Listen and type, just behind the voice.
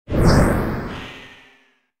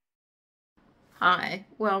Hi,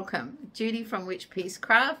 welcome. Judy from Witchpeace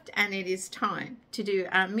Craft, and it is time to do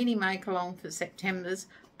our mini make-along for September's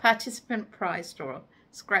participant prize draw,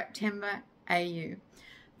 Scraptember AU.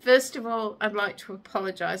 First of all, I'd like to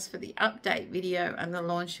apologise for the update video and the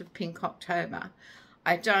launch of Pink October.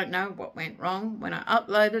 I don't know what went wrong. When I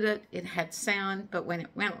uploaded it, it had sound, but when it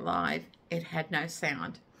went live, it had no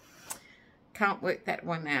sound. Can't work that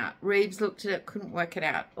one out. Reeves looked at it, couldn't work it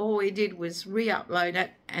out. All we did was re-upload it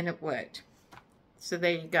and it worked. So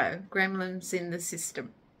there you go, gremlins in the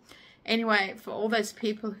system. Anyway, for all those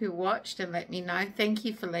people who watched and let me know, thank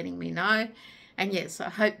you for letting me know. And yes, I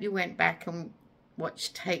hope you went back and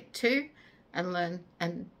watched take 2 and learn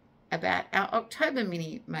about our October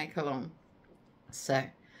mini make-along. So,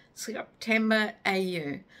 September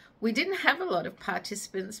AU. We didn't have a lot of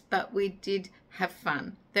participants, but we did have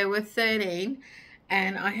fun. There were 13,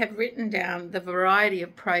 and I had written down the variety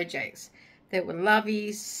of projects. There were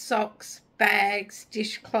loveys, socks, bags,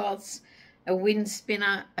 dishcloths, a wind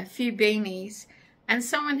spinner, a few beanies, and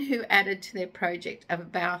someone who added to their project of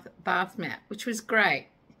a bath mat, which was great.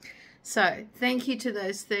 So thank you to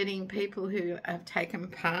those 13 people who have taken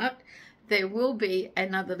part. There will be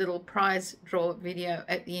another little prize draw video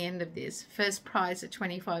at the end of this. First prize, a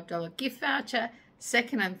 $25 gift voucher.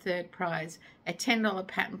 Second and third prize, a $10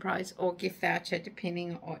 pattern prize or gift voucher,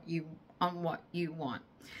 depending on what you want.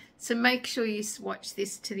 So make sure you watch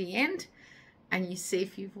this to the end and you see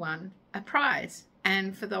if you've won a prize.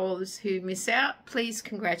 And for those who miss out, please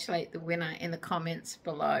congratulate the winner in the comments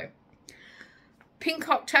below. Pink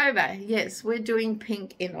October. Yes, we're doing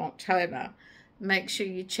pink in October. Make sure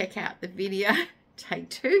you check out the video, take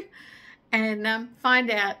 2, and find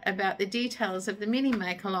out about the details of the mini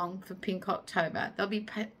make-along for Pink October. There'll be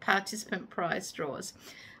participant prize draws.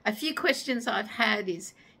 A few questions I've had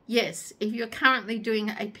is, yes, if you're currently doing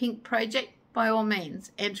a pink project, by all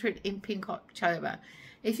means, enter it in Pink October.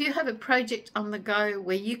 If you have a project on the go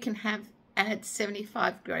where you can add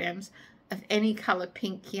 75 grams of any colour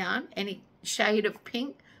pink yarn, any shade of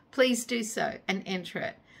pink, please do so and enter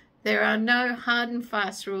it. There are no hard and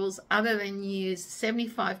fast rules other than use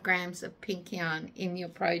 75 grams of pink yarn in your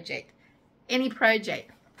project. Any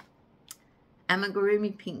project.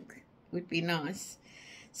 Amigurumi pink would be nice.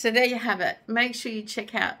 So there you have it. Make sure you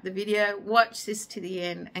check out the video, watch this to the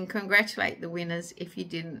end, and congratulate the winners if you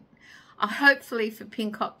didn't. Hopefully for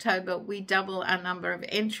Pink October, we double our number of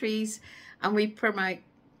entries and we promote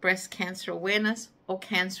breast cancer awareness or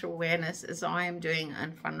cancer awareness, as I am doing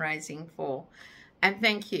and fundraising for. And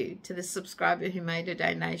thank you to the subscriber who made a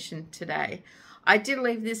donation today. I did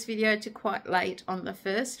leave this video to quite late on the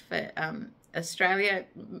 1st for Australia,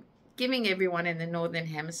 giving everyone in the Northern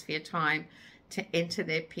Hemisphere time to enter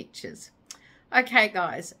their pictures. Okay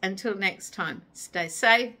guys, until next time, stay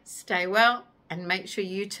safe, stay well, and make sure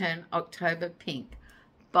you turn October pink.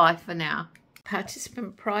 Bye for now.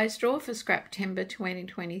 Participant prize draw for Scraptember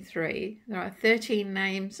 2023. There are 13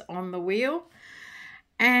 names on the wheel,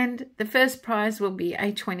 and the first prize will be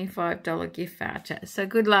a $25 gift voucher. So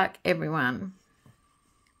good luck everyone.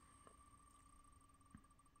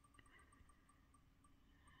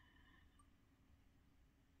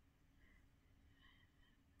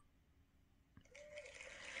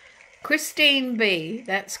 Christine B.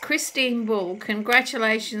 That's Christine Bull.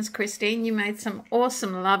 Congratulations, Christine. You made some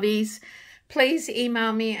awesome loveys. Please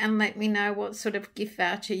email me and let me know what sort of gift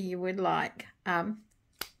voucher you would like.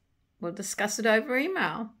 We'll discuss it over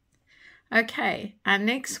email. Okay, our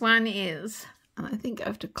next one is, and I think I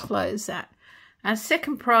have to close that. Our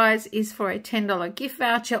second prize is for a $10 gift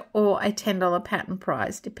voucher or a $10 pattern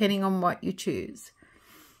prize, depending on what you choose.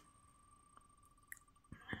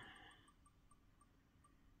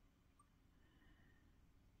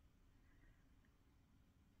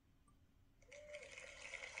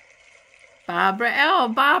 Barbara L.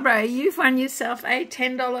 Barbara, you've won yourself a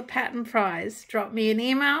 $10 pattern prize. Drop me an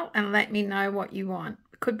email and let me know what you want.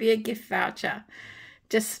 It could be a gift voucher.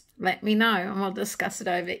 Just let me know and we'll discuss it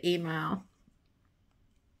over email.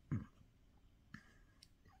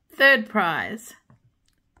 Third prize.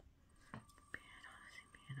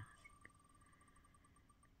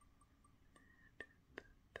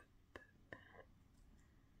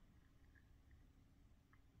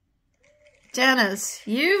 Janice,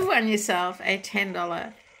 you've won yourself a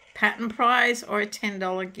 $10 pattern prize or a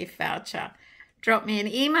 $10 gift voucher. Drop me an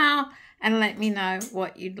email and let me know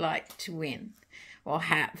what you'd like to win or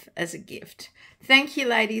have as a gift. Thank you,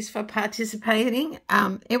 ladies, for participating.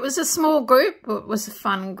 It was a small group, but it was a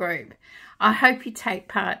fun group. I hope you take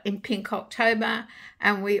part in Pink October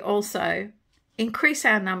and we also increase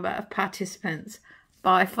our number of participants.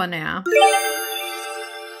 Bye for now.